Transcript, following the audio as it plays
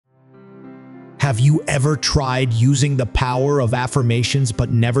Have you ever tried using the power of affirmations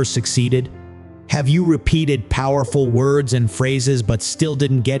but never succeeded? Have you repeated powerful words and phrases but still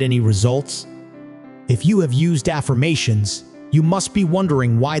didn't get any results? If you have used affirmations, you must be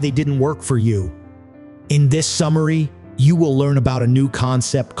wondering why they didn't work for you. In this summary, you will learn about a new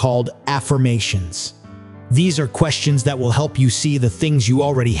concept called affirmations. These are questions that will help you see the things you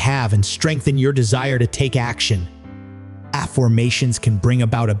already have and strengthen your desire to take action. Affirmations can bring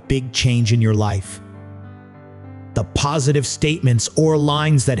about a big change in your life. The positive statements or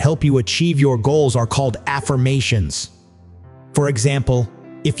lines that help you achieve your goals are called affirmations. For example,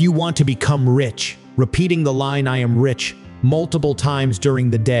 if you want to become rich, repeating the line "I am rich" multiple times during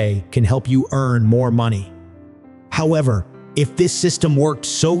the day can help you earn more money. However, if this system worked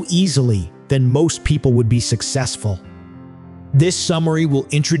so easily, then most people would be successful. This summary will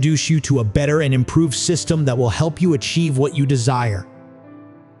introduce you to a better and improved system that will help you achieve what you desire.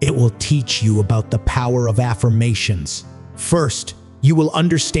 It will teach you about the power of affirmations. First, you will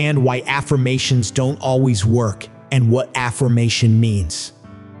understand why affirmations don't always work and what affirmation means.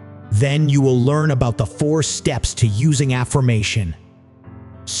 Then you will learn about the 4 steps to using affirmation.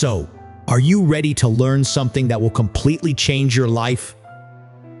 So, are you ready to learn something that will completely change your life?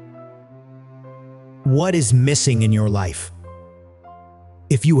 What is missing in your life?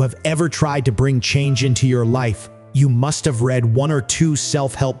 If you have ever tried to bring change into your life, you must have read 1 or 2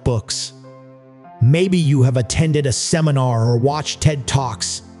 self-help books. Maybe you have attended a seminar or watched TED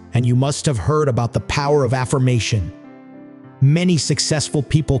Talks, and you must have heard about the power of affirmation. Many successful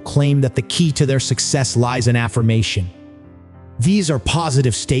people claim that the key to their success lies in affirmation. These are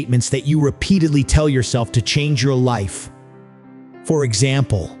positive statements that you repeatedly tell yourself to change your life. For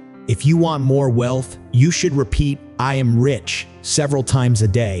example, if you want more wealth, you should repeat "I am rich" several times a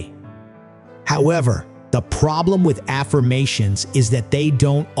day. However, the problem with affirmations is that they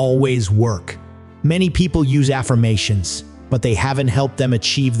don't always work. Many people use affirmations, but they haven't helped them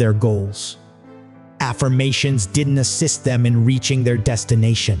achieve their goals. Affirmations didn't assist them in reaching their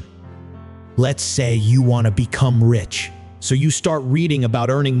destination. Let's say you want to become rich, so you start reading about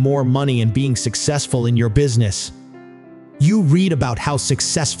earning more money and being successful in your business. You read about how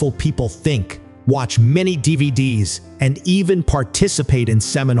successful people think, watch many DVDs, and even participate in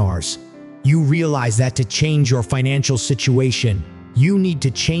seminars. You realize that to change your financial situation, you need to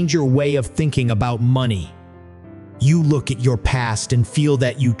change your way of thinking about money. You look at your past and feel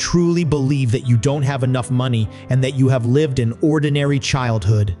that you truly believe that you don't have enough money and that you have lived an ordinary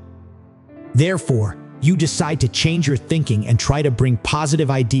childhood. Therefore, you decide to change your thinking and try to bring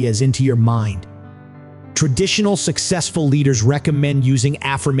positive ideas into your mind. Traditional successful leaders recommend using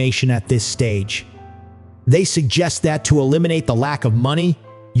affirmation at this stage. They suggest that to eliminate the lack of money,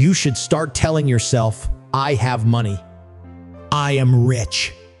 you should start telling yourself, "I have money. I am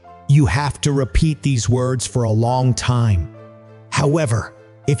rich." You have to repeat these words for a long time. However,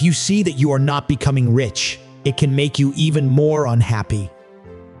 if you see that you are not becoming rich, it can make you even more unhappy.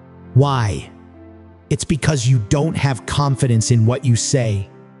 Why? It's because you don't have confidence in what you say.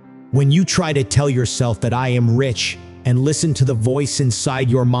 When you try to tell yourself that "I am rich" and listen to the voice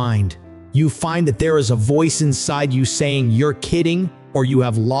inside your mind, you find that there is a voice inside you saying you're kidding or you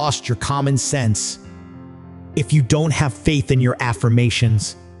have lost your common sense. If you don't have faith in your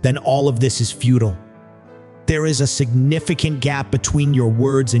affirmations, then all of this is futile. There is a significant gap between your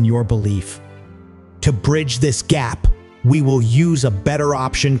words and your belief. To bridge this gap, we will use a better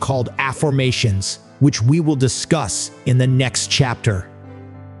option called affirmations, which we will discuss in the next chapter.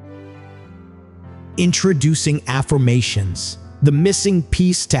 Introducing affirmations, the missing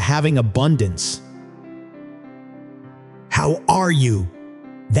piece to having abundance. How are you?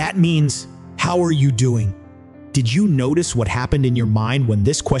 That means, how are you doing? Did you notice what happened in your mind when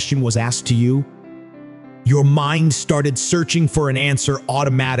this question was asked to you? Your mind started searching for an answer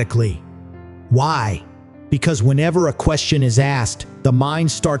automatically. Why? Because whenever a question is asked, the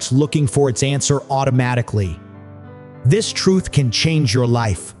mind starts looking for its answer automatically. This truth can change your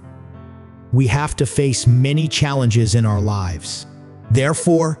life. We have to face many challenges in our lives.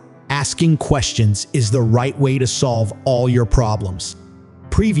 Therefore, asking questions is the right way to solve all your problems.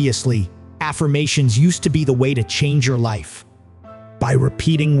 Previously, affirmations used to be the way to change your life. By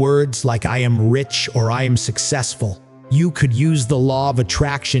repeating words like "I am rich" or "I am successful," you could use the law of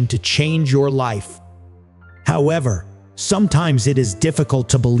attraction to change your life. However, sometimes it is difficult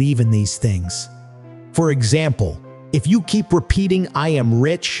to believe in these things. For example, if you keep repeating "I am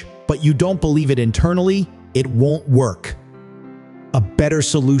rich," but you don't believe it internally, it won't work. A better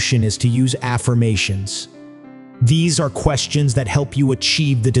solution is to use affirmations. These are questions that help you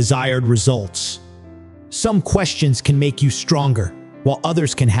achieve the desired results. Some questions can make you stronger, while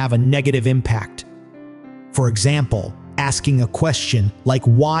others can have a negative impact. For example, asking a question like,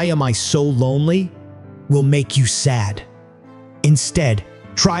 "Why am I so lonely?" will make you sad. Instead,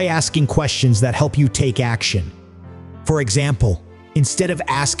 try asking questions that help you take action. For example, instead of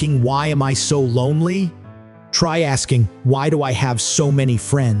asking, "Why am I so lonely?" try asking, "Why do I have so many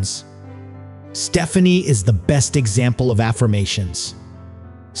friends?" Stephanie is the best example of affirmations.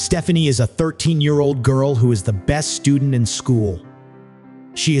 Stephanie is a 13-year-old girl who is the best student in school.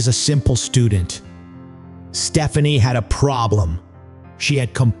 She is a simple student. Stephanie had a problem. She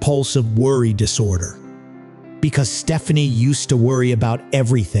had compulsive worry disorder. Because Stephanie used to worry about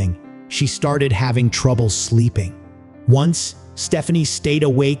everything, she started having trouble sleeping. Once, Stephanie stayed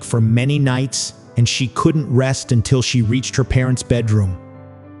awake for many nights, and she couldn't rest until she reached her parents' bedroom.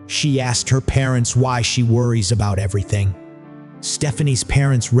 She asked her parents why she worries about everything. Stephanie's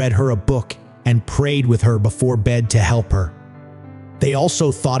parents read her a book and prayed with her before bed to help her. They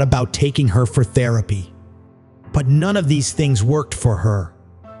also thought about taking her for therapy. But none of these things worked for her.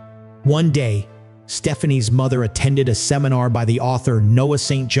 One day, Stephanie's mother attended a seminar by the author Noah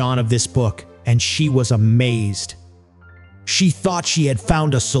St. John of this book, and she was amazed. She thought she had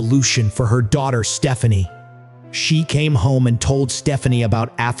found a solution for her daughter Stephanie. She came home and told Stephanie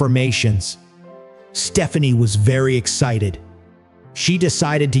about affirmations. Stephanie was very excited. She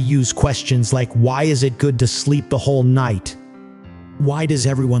decided to use questions like, "Why is it good to sleep the whole night? Why does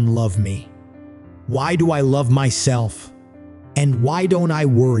everyone love me? Why do I love myself? And why don't I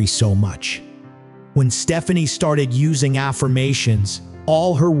worry so much?" When Stephanie started using affirmations,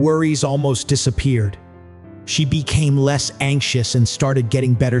 all her worries almost disappeared. She became less anxious and started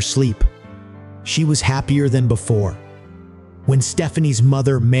getting better sleep. She was happier than before. When Stephanie's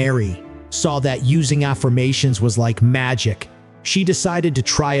mother, Mary, saw that using affirmations was like magic, she decided to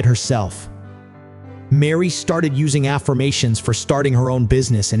try it herself. Mary started using affirmations for starting her own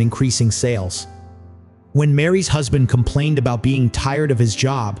business and increasing sales. When Mary's husband complained about being tired of his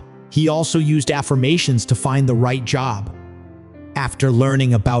job, he also used affirmations to find the right job. After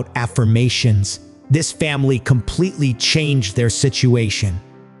learning about affirmations, this family completely changed their situation.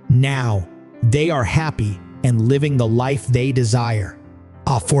 Now, they are happy and living the life they desire.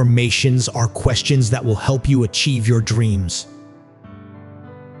 Affirmations are questions that will help you achieve your dreams.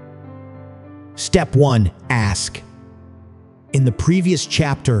 Step 1. Ask. In the previous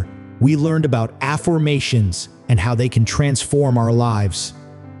chapter, we learned about affirmations and how they can transform our lives.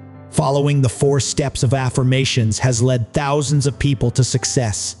 Following the 4 steps of affirmations has led thousands of people to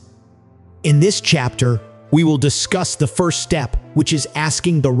success. In this chapter, we will discuss the first step, which is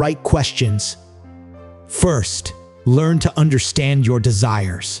asking the right questions. First, learn to understand your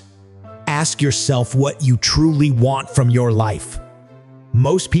desires. Ask yourself what you truly want from your life.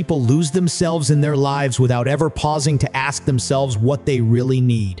 Most people lose themselves in their lives without ever pausing to ask themselves what they really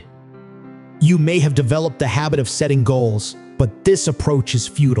need. You may have developed the habit of setting goals, but this approach is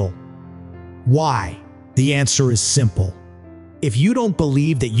futile. Why? The answer is simple. If you don't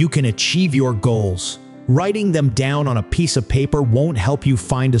believe that you can achieve your goals, writing them down on a piece of paper won't help you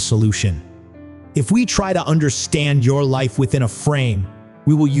find a solution. If we try to understand your life within a frame,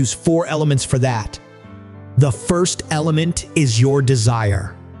 we will use 4 elements for that. The first element is your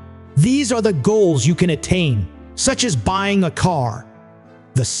desire. These are the goals you can attain, such as buying a car.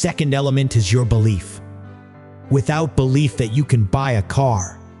 The second element is your belief. Without belief that you can buy a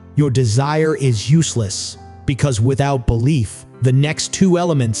car, your desire is useless, because without belief, the next 2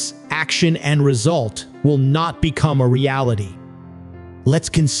 elements, action and result, will not become a reality. Let's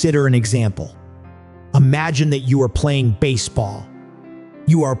consider an example. Imagine that you are playing baseball.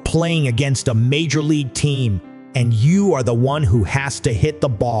 You are playing against a major league team, and you are the one who has to hit the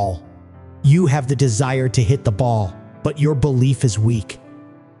ball. You have the desire to hit the ball, but your belief is weak.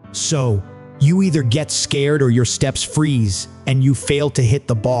 So, you either get scared or your steps freeze, and you fail to hit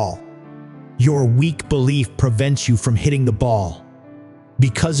the ball. Your weak belief prevents you from hitting the ball.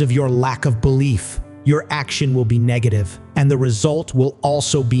 Because of your lack of belief, your action will be negative, and the result will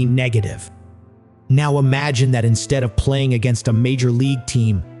also be negative. Now imagine that instead of playing against a major league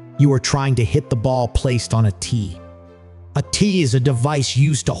team, you are trying to hit the ball placed on a tee. A tee is a device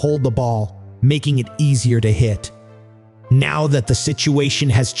used to hold the ball, making it easier to hit. Now that the situation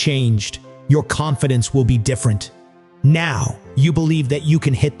has changed, your confidence will be different. Now, you believe that you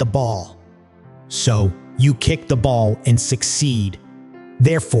can hit the ball. So, you kick the ball and succeed.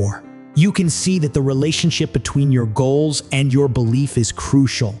 Therefore, you can see that the relationship between your goals and your belief is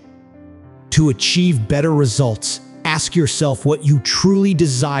crucial. To achieve better results, ask yourself what you truly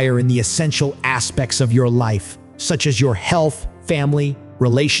desire in the essential aspects of your life, such as your health, family,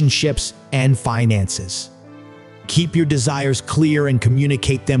 relationships, and finances. Keep your desires clear and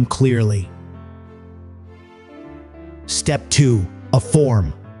communicate them clearly. Step 2.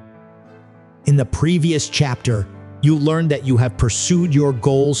 Affirm. In the previous chapter, you learned that you have pursued your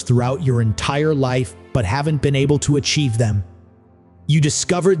goals throughout your entire life but haven't been able to achieve them. You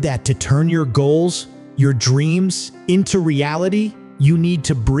discovered that to turn your goals, your dreams, into reality, you need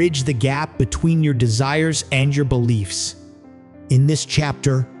to bridge the gap between your desires and your beliefs. In this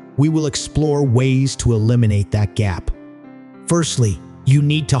chapter, we will explore ways to eliminate that gap. Firstly, you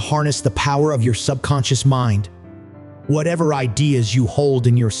need to harness the power of your subconscious mind. Whatever ideas you hold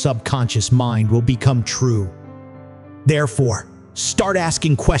in your subconscious mind will become true. Therefore, start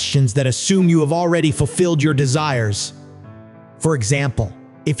asking questions that assume you have already fulfilled your desires. For example,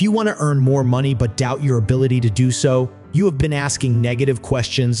 if you want to earn more money but doubt your ability to do so, you have been asking negative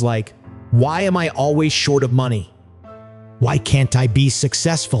questions like, why am I always short of money? Why can't I be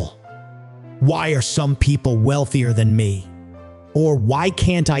successful? Why are some people wealthier than me? Or why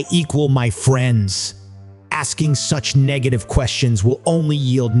can't I equal my friends? Asking such negative questions will only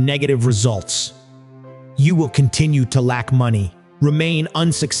yield negative results. You will continue to lack money, remain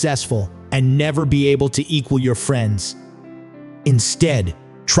unsuccessful, and never be able to equal your friends. Instead,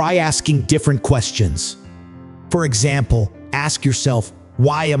 try asking different questions. For example, ask yourself,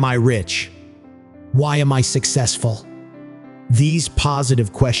 why am I rich? Why am I successful? These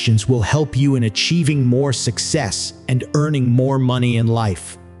positive questions will help you in achieving more success and earning more money in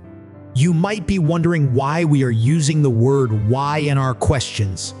life. You might be wondering why we are using the word why in our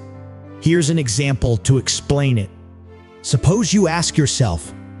questions. Here's an example to explain it. Suppose you ask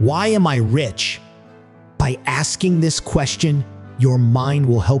yourself, why am I rich? By asking this question, your mind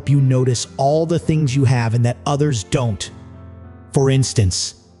will help you notice all the things you have and that others don't. For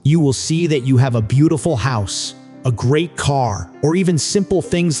instance, you will see that you have a beautiful house, a great car, or even simple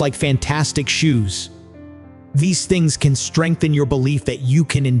things like fantastic shoes. These things can strengthen your belief that you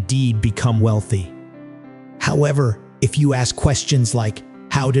can indeed become wealthy. However, if you ask questions like,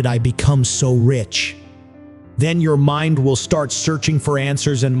 how did I become so rich? Then your mind will start searching for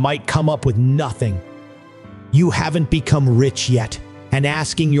answers and might come up with nothing. You haven't become rich yet, and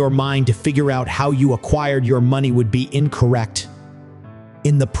asking your mind to figure out how you acquired your money would be incorrect.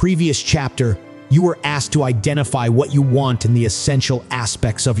 In the previous chapter, you were asked to identify what you want in the essential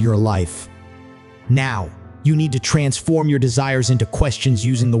aspects of your life. Now, you need to transform your desires into questions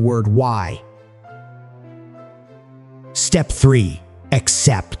using the word why. Step 3.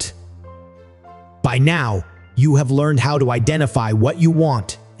 Accept. By now, you have learned how to identify what you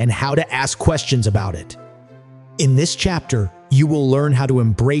want and how to ask questions about it. In this chapter, you will learn how to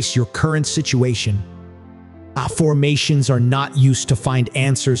embrace your current situation. Afformations are not used to find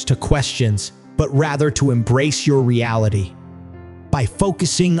answers to questions, but rather to embrace your reality. By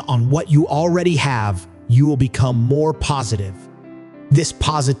focusing on what you already have, you will become more positive. This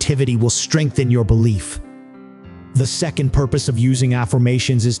positivity will strengthen your belief. The second purpose of using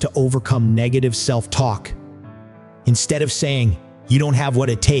affirmations is to overcome negative self-talk. Instead of saying, you don't have what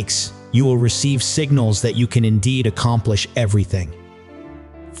it takes, you will receive signals that you can indeed accomplish everything.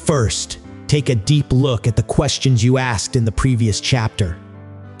 First, take a deep look at the questions you asked in the previous chapter.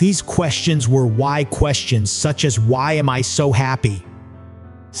 These questions were why questions, such as why am I so happy?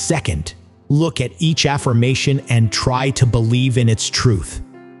 Second, look at each affirmation and try to believe in its truth.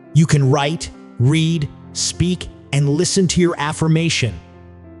 You can write, read, speak, and listen to your affirmation.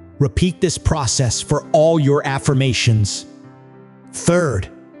 Repeat this process for all your affirmations. Third,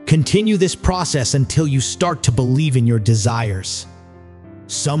 continue this process until you start to believe in your desires.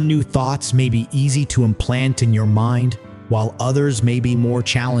 Some new thoughts may be easy to implant in your mind, while others may be more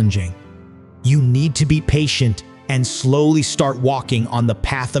challenging. You need to be patient and slowly start walking on the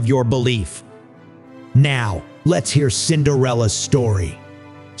path of your belief. Now, let's hear Cinderella's story.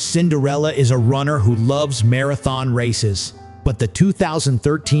 Cinderella is a runner who loves marathon races, but the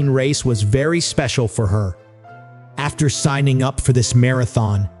 2013 race was very special for her. After signing up for this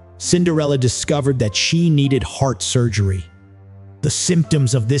marathon, Cinderella discovered that she needed heart surgery. The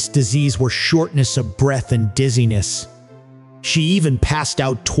symptoms of this disease were shortness of breath and dizziness. She even passed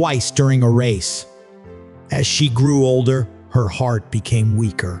out twice during a race. As she grew older, her heart became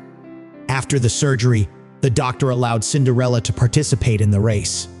weaker. After the surgery, the doctor allowed Cinderella to participate in the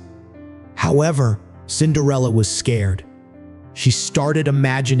race. However, Cinderella was scared. She started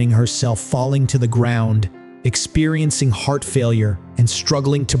imagining herself falling to the ground, experiencing heart failure, and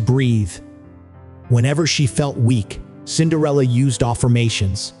struggling to breathe. Whenever she felt weak, Cinderella used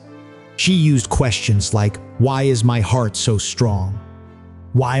affirmations. She used questions like, why is my heart so strong?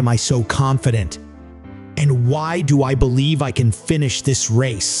 Why am I so confident? And why do I believe I can finish this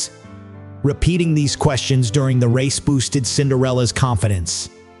race? Repeating these questions during the race boosted Cinderella's confidence.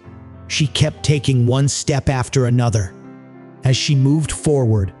 She kept taking one step after another. As she moved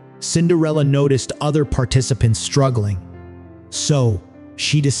forward, Cinderella noticed other participants struggling. So,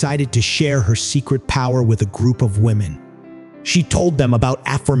 she decided to share her secret power with a group of women. She told them about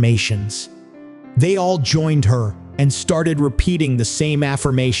affirmations. They all joined her and started repeating the same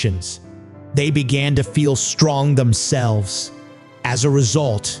affirmations. They began to feel strong themselves. As a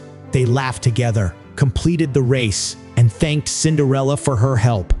result, they laughed together, completed the race, and thanked Cinderella for her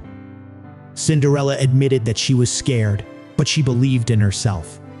help. Cinderella admitted that she was scared, but she believed in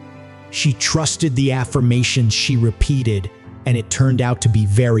herself. She trusted the affirmations she repeated, and it turned out to be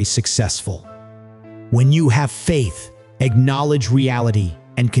very successful. When you have faith, acknowledge reality,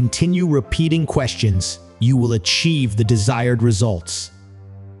 and continue repeating questions, you will achieve the desired results.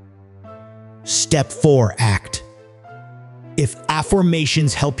 Step 4. Act. If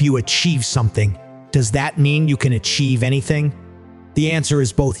affirmations help you achieve something, does that mean you can achieve anything? The answer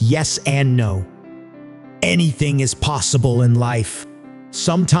is both yes and no. Anything is possible in life.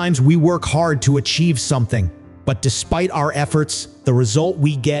 Sometimes we work hard to achieve something, but despite our efforts, the result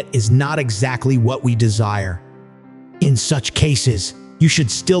we get is not exactly what we desire. In such cases, you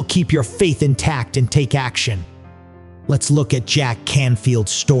should still keep your faith intact and take action. Let's look at Jack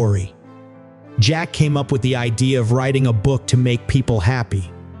Canfield's story. Jack came up with the idea of writing a book to make people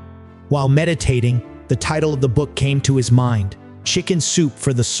happy. While meditating, the title of the book came to his mind, Chicken Soup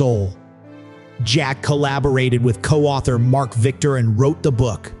for the Soul. Jack collaborated with co-author Mark Victor and wrote the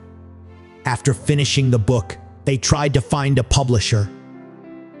book. After finishing the book, they tried to find a publisher.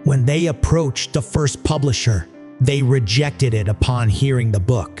 When they approached the first publisher, they rejected it upon hearing the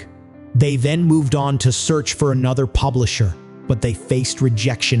book. They then moved on to search for another publisher, but they faced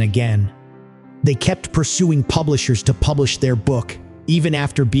rejection again. They kept pursuing publishers to publish their book, even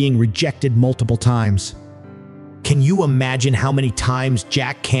after being rejected multiple times. Can you imagine how many times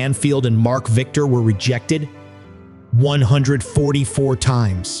Jack Canfield and Mark Victor were rejected? 144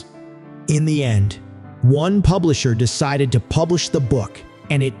 times. In the end, one publisher decided to publish the book,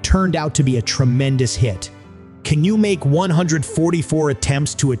 and it turned out to be a tremendous hit. Can you make 144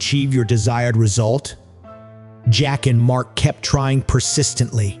 attempts to achieve your desired result? Jack and Mark kept trying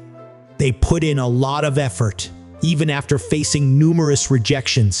persistently. They put in a lot of effort, even after facing numerous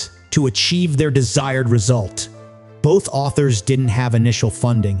rejections, to achieve their desired result. Both authors didn't have initial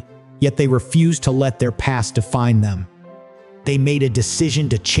funding, yet they refused to let their past define them. They made a decision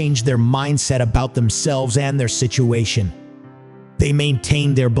to change their mindset about themselves and their situation. They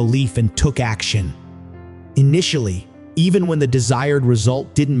maintained their belief and took action. Initially, even when the desired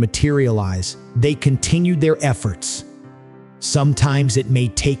result didn't materialize, they continued their efforts. Sometimes it may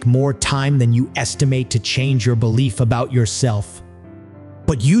take more time than you estimate to change your belief about yourself.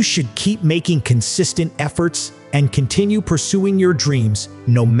 But you should keep making consistent efforts and continue pursuing your dreams,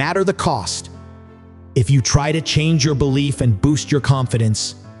 no matter the cost. If you try to change your belief and boost your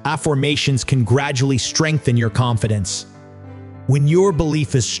confidence, affirmations can gradually strengthen your confidence. When your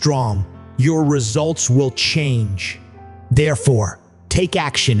belief is strong, your results will change. Therefore, take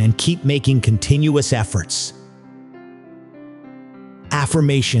action and keep making continuous efforts.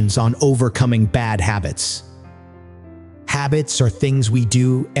 Affirmations on overcoming bad habits. Habits are things we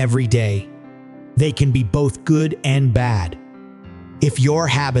do every day. They can be both good and bad. If your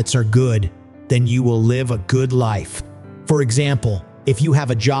habits are good, then you will live a good life. For example, if you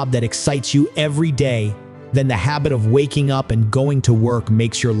have a job that excites you every day, then the habit of waking up and going to work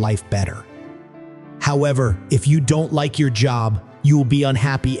makes your life better. However, if you don't like your job, you will be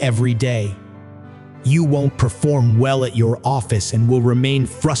unhappy every day. You won't perform well at your office and will remain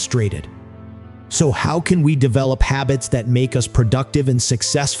frustrated. So how can we develop habits that make us productive and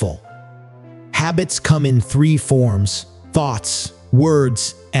successful? Habits come in 3 forms: thoughts,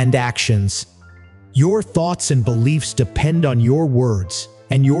 words, and actions. Your thoughts and beliefs depend on your words,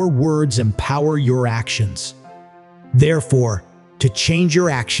 and your words empower your actions. Therefore, to change your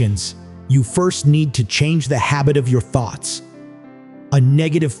actions, you first need to change the habit of your thoughts. A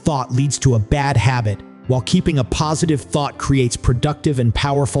negative thought leads to a bad habit, while keeping a positive thought creates productive and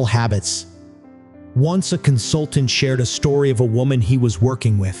powerful habits. Once a consultant shared a story of a woman he was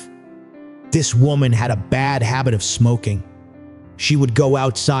working with. This woman had a bad habit of smoking. She would go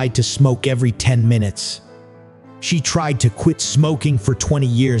outside to smoke every 10 minutes. She tried to quit smoking for 20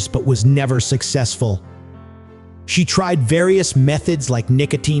 years but was never successful. She tried various methods like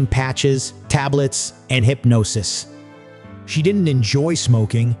nicotine patches, tablets, and hypnosis. She didn't enjoy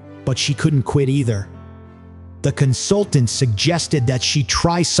smoking, but she couldn't quit either. The consultant suggested that she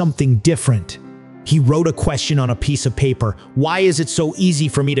try something different. He wrote a question on a piece of paper. Why is it so easy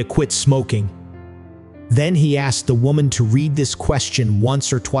for me to quit smoking? Then he asked the woman to read this question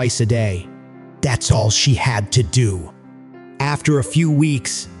once or twice a day. That's all she had to do. After a few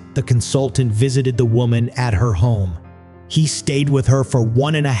weeks, the consultant visited the woman at her home. He stayed with her for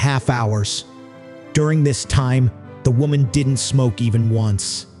 1.5 hours. During this time, the woman didn't smoke even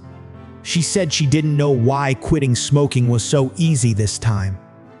once. She said she didn't know why quitting smoking was so easy this time.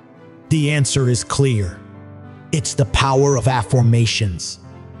 The answer is clear. It's the power of affirmations.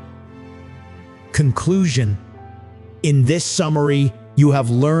 Conclusion. In this summary, you have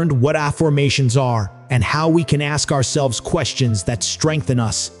learned what affirmations are and how we can ask ourselves questions that strengthen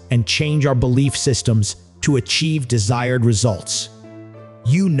us and change our belief systems to achieve desired results.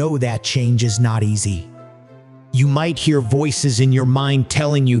 You know that change is not easy. You might hear voices in your mind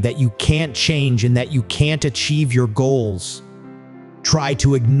telling you that you can't change and that you can't achieve your goals. Try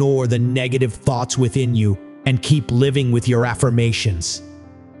to ignore the negative thoughts within you and keep living with your affirmations.